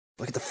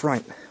Look at the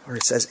front where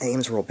it says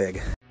Ames real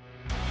big.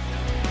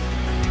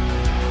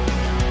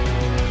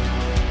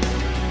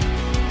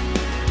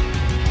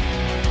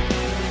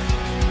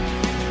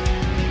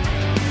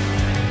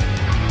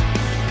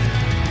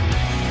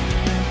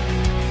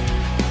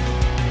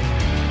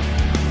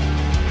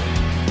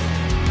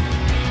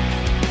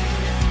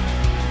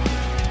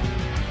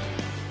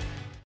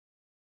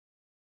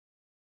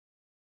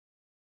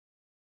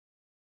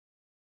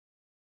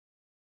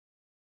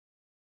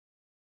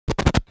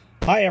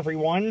 Hi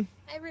everyone.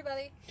 Hi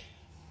everybody.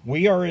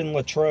 We are in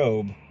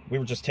Latrobe. We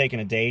were just taking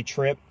a day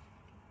trip.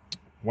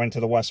 Went to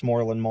the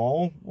Westmoreland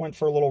Mall, went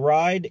for a little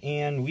ride,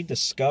 and we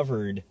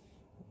discovered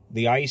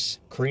the Ice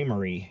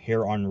Creamery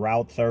here on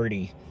Route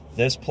 30.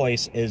 This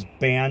place is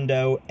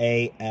Bando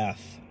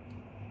AF.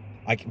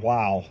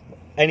 Wow.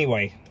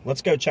 Anyway,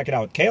 let's go check it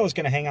out. Kayla's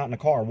going to hang out in the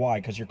car. Why?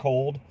 Because you're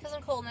cold? Because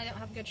I'm cold and I don't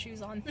have good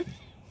shoes on.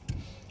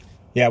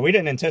 Yeah, we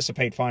didn't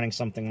anticipate finding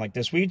something like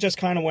this. We just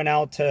kind of went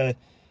out to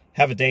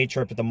have a day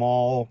trip at the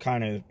mall,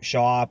 kind of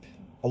shop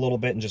a little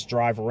bit and just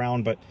drive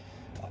around, but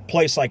a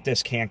place like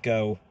this can't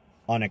go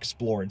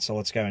unexplored, so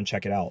let's go and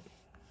check it out.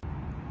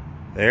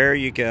 There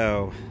you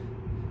go.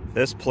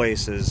 This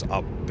place is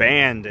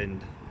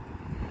abandoned.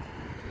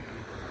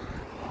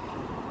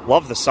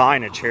 Love the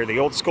signage here, the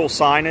old school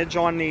signage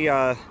on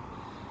the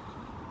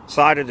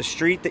side of the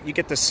street that you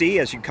get to see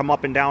as you come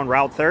up and down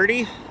Route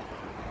 30.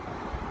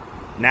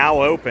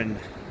 Now open.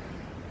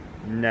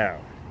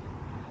 No.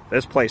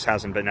 This place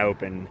hasn't been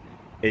open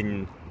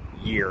in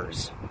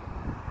years.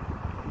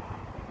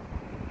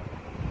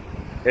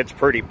 It's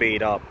pretty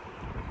beat up.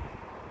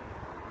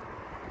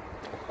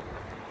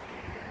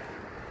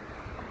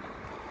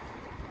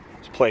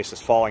 This place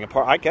is falling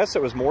apart. I guess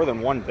it was more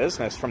than one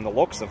business from the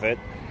looks of it,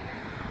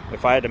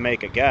 if I had to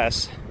make a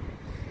guess.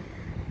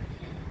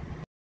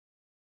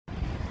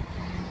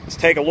 Let's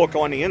take a look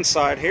on the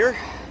inside here.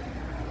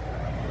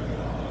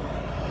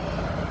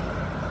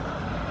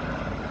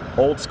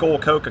 Old school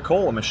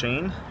Coca-Cola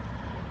machine.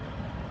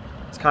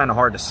 It's kind of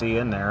hard to see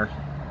in there.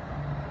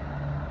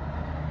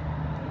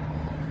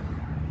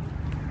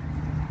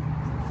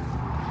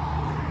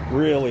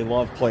 Really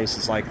love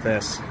places like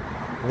this.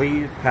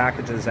 Leave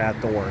packages at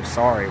door.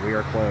 Sorry, we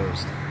are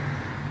closed.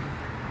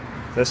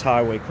 This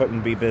highway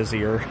couldn't be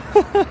busier.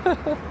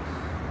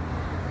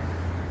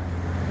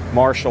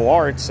 Martial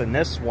arts in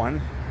this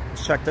one.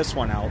 Let's check this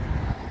one out.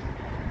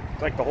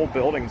 It's like the whole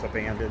building's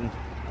abandoned,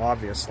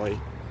 obviously.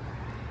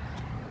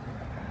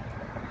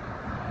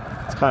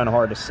 It's kind of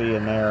hard to see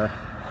in there.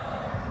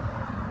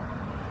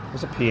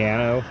 There's a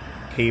piano,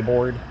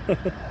 keyboard.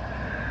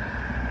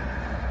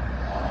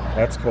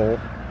 That's cool.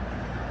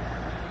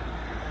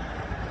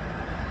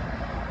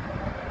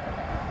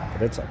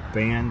 But it's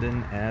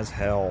abandoned as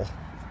hell.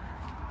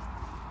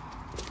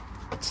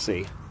 Let's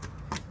see.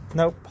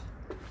 Nope.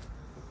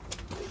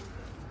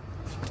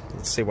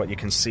 Let's see what you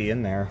can see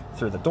in there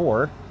through the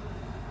door.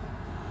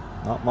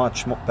 Not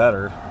much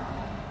better.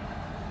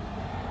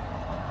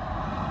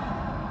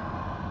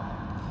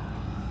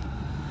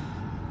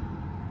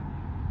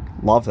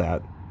 Love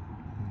that.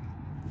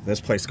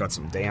 This place got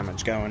some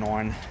damage going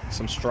on.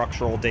 Some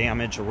structural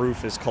damage. The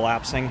roof is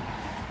collapsing.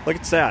 Look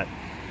at that.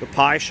 The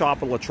pie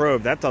shop of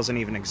Latrobe. That doesn't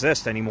even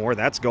exist anymore.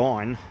 That's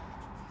gone.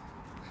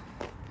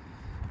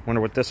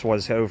 Wonder what this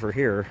was over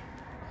here.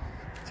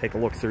 Take a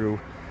look through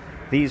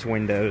these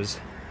windows.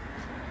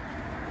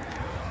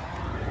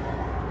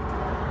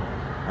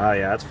 Oh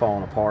yeah, it's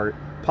falling apart.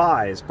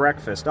 Pies,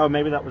 breakfast. Oh,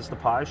 maybe that was the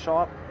pie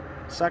shop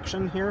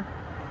section here?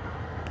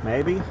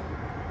 Maybe?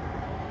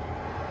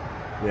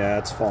 Yeah,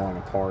 it's falling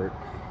apart.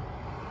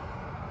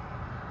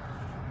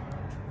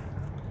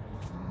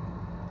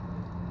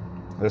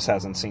 This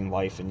hasn't seen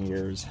life in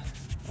years.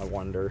 I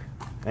wonder.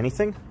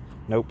 Anything?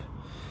 Nope.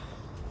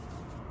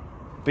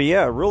 But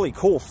yeah, really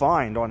cool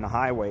find on the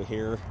highway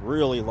here.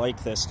 Really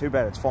like this. Too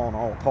bad it's falling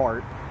all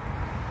apart.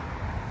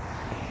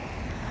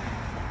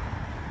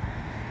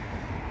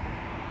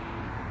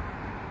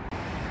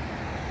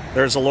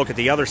 There's a look at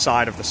the other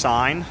side of the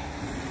sign.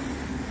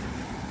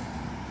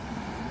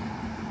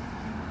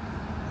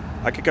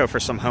 I could go for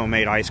some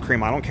homemade ice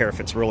cream. I don't care if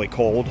it's really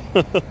cold.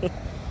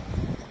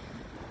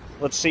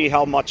 Let's see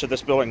how much of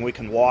this building we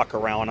can walk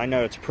around. I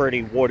know it's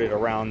pretty wooded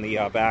around the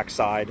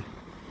backside.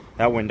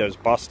 That window's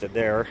busted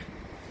there.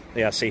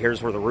 Yeah, see,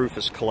 here's where the roof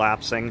is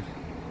collapsing.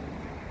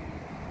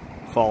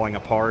 Falling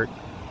apart.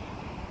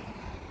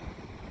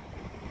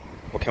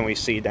 What can we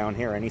see down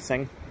here?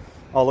 Anything?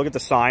 Oh, look at the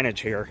signage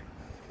here.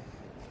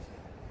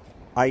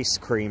 Ice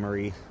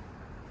Creamery.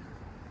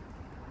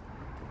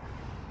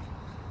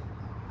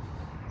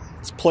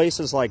 It's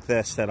places like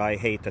this that I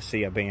hate to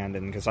see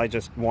abandoned, because I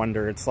just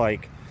wonder, it's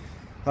like,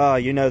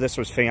 you know, this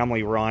was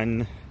family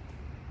run.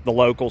 The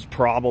locals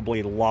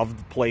probably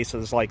loved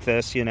places like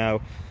this, you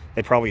know.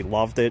 They probably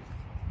loved it.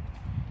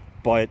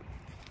 But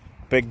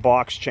big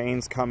box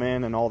chains come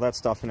in and all that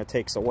stuff, and it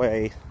takes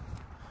away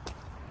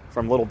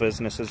from little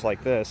businesses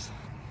like this,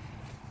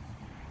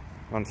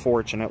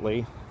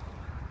 unfortunately.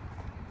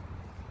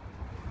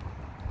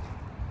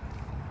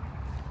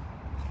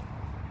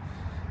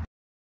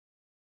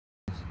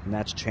 And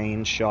that's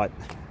chained shut.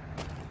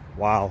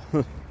 Wow.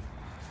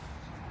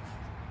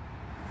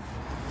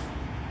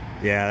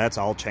 Yeah, that's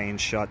all chained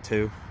shut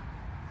too.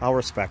 I'll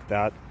respect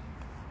that.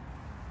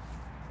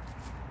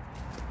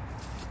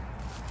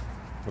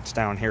 What's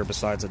down here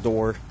besides a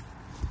door?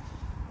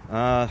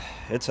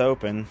 It's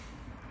open.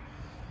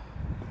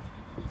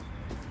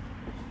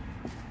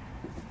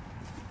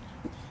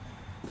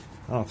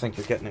 I don't think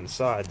you're getting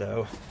inside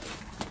though.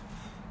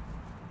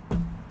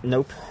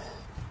 Nope.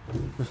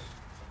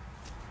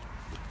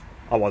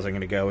 I wasn't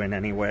going to go in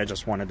anyway. I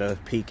just wanted to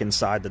peek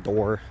inside the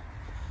door.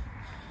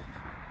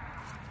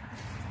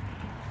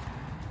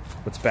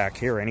 What's back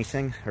here?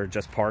 Anything? Or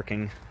just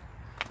parking?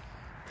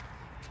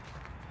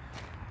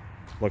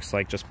 Looks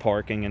like just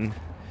parking. And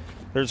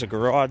there's a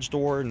garage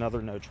door,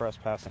 another no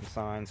trespassing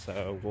sign,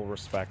 so we'll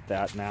respect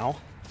that now.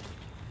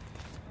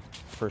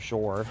 For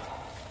sure.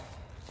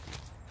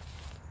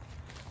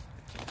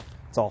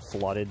 It's all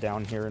flooded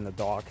down here in the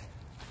dock.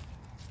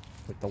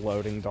 Like the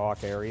loading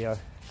dock area.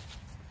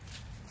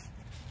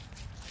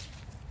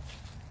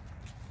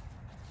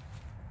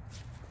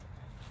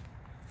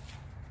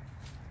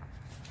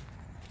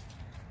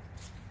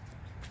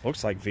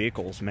 Looks like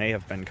vehicles may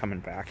have been coming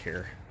back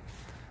here.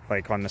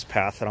 Like on this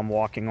path that I'm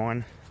walking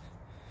on.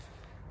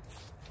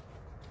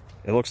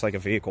 It looks like a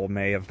vehicle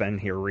may have been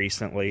here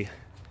recently.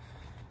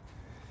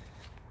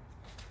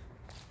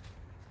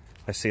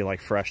 I see like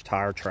fresh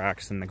tire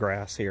tracks in the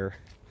grass here.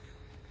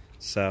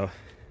 So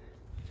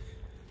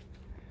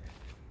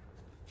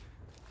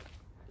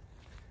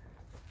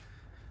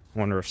I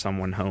wonder if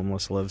someone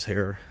homeless lives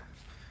here.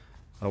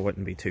 I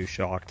wouldn't be too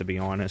shocked, to be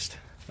honest.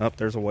 Oh,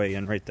 there's a way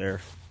in right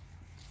there.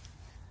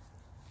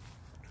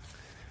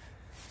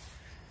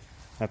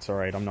 That's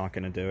alright, I'm not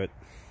going to do it.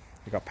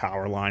 We got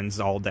power lines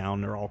all down,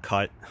 they're all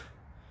cut.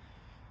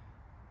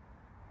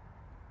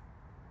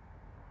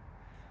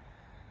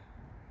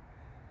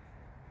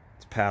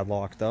 It's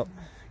padlocked up.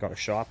 Got a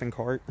shopping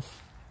cart.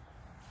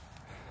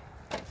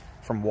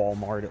 From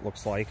Walmart, it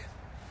looks like.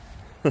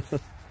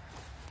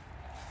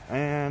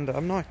 And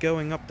I'm not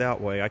going up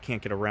that way. I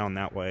can't get around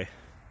that way.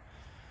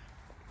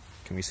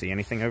 Can we see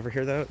anything over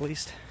here, though, at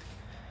least?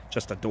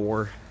 Just a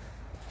door.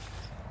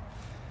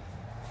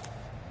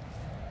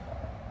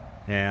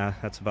 Yeah,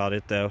 that's about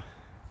it, though.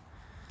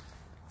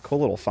 Cool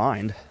little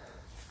find.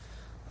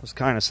 I was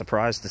kind of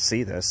surprised to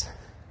see this.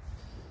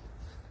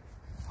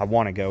 I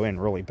want to go in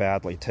really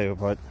badly, too,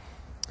 but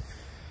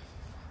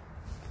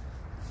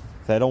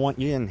they don't want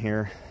you in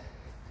here.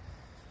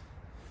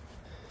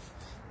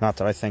 Not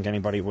that I think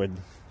anybody would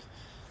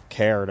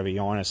care, to be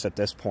honest, at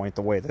this point.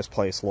 The way this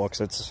place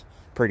looks, it's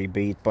pretty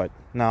beat, but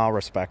no, I'll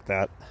respect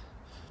that.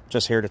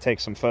 Just here to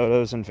take some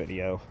photos and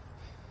video.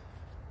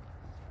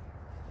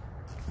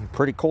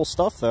 Pretty cool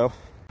stuff, though.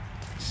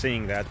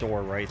 Seeing that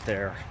door right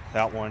there.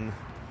 That one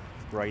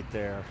right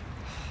there.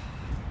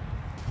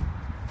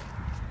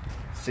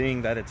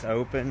 Seeing that it's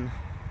open.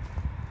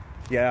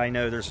 Yeah, I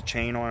know there's a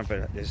chain on it,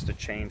 but is the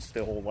chain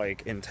still,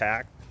 like,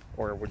 intact?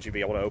 Or would you be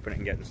able to open it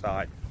and get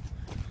inside?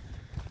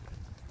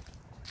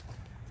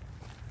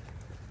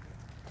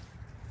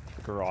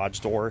 Garage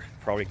door.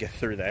 Probably get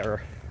through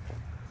there.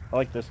 I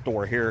like this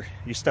door here.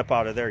 You step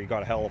out of there, you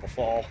got a hell of a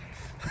fall.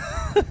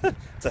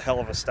 It's a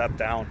hell of a step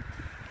down.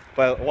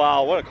 But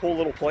wow, what a cool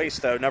little place,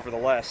 though,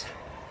 nevertheless.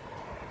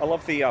 I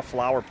love the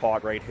flower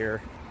pot right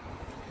here.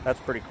 That's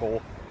pretty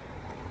cool.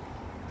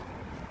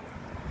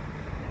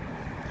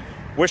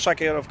 Wish I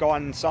could have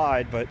gone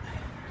inside, but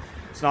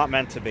it's not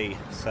meant to be,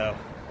 so.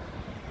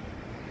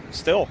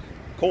 Still,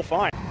 cool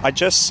find. I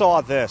just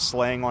saw this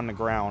laying on the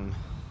ground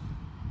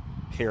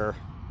here.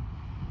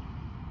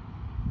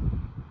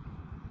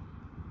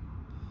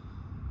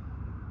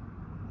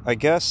 I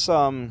guess,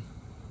 I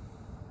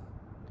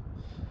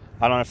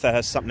don't know if that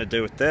has something to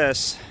do with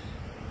this.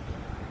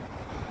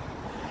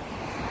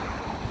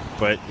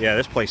 But yeah,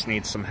 this place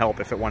needs some help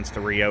if it wants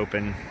to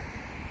reopen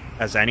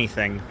as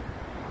anything.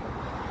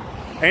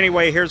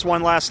 Anyway, here's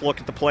one last look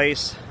at the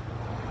place.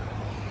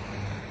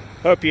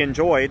 Hope you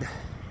enjoyed.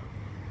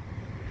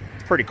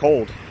 It's pretty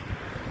cold.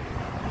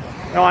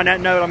 Now, on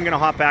that note, I'm going to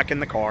hop back in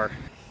the car.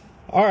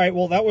 Alright,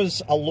 well, that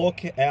was a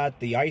look at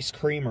the ice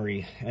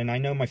creamery. And I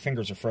know my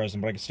fingers are frozen,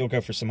 but I can still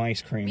go for some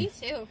ice cream. Me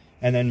too.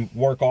 And then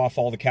work off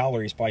all the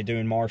calories by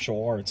doing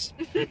martial arts.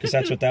 Because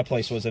that's what that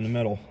place was in the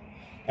middle.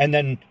 And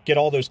then get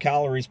all those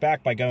calories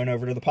back by going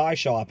over to the pie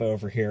shop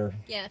over here.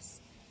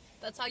 Yes.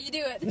 That's how you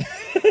do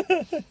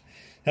it.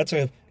 That's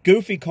a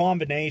goofy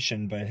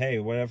combination, but hey,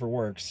 whatever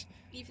works.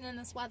 Even in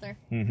this weather.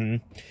 Mm-hmm.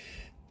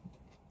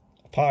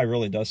 Pie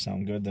really does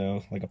sound good,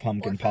 though. Like a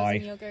pumpkin pie.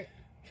 Frozen yogurt.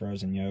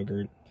 Frozen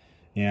yogurt.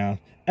 Yeah.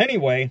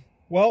 Anyway,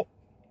 well,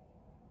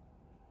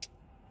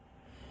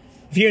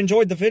 if you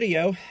enjoyed the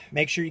video,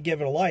 make sure you give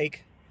it a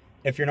like.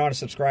 If you're not a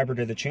subscriber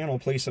to the channel,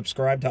 please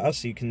subscribe to us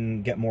so you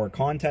can get more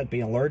content,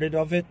 be alerted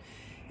of it.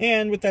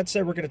 And with that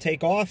said, we're going to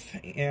take off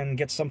and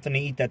get something to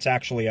eat that's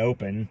actually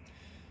open.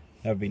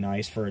 That would be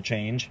nice for a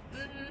change.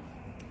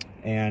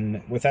 Mm-hmm.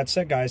 And with that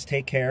said, guys,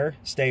 take care,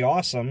 stay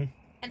awesome.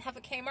 And have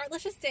a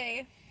Kmartlicious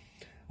day.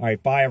 All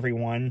right, bye,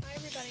 everyone. Bye,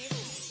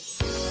 everybody.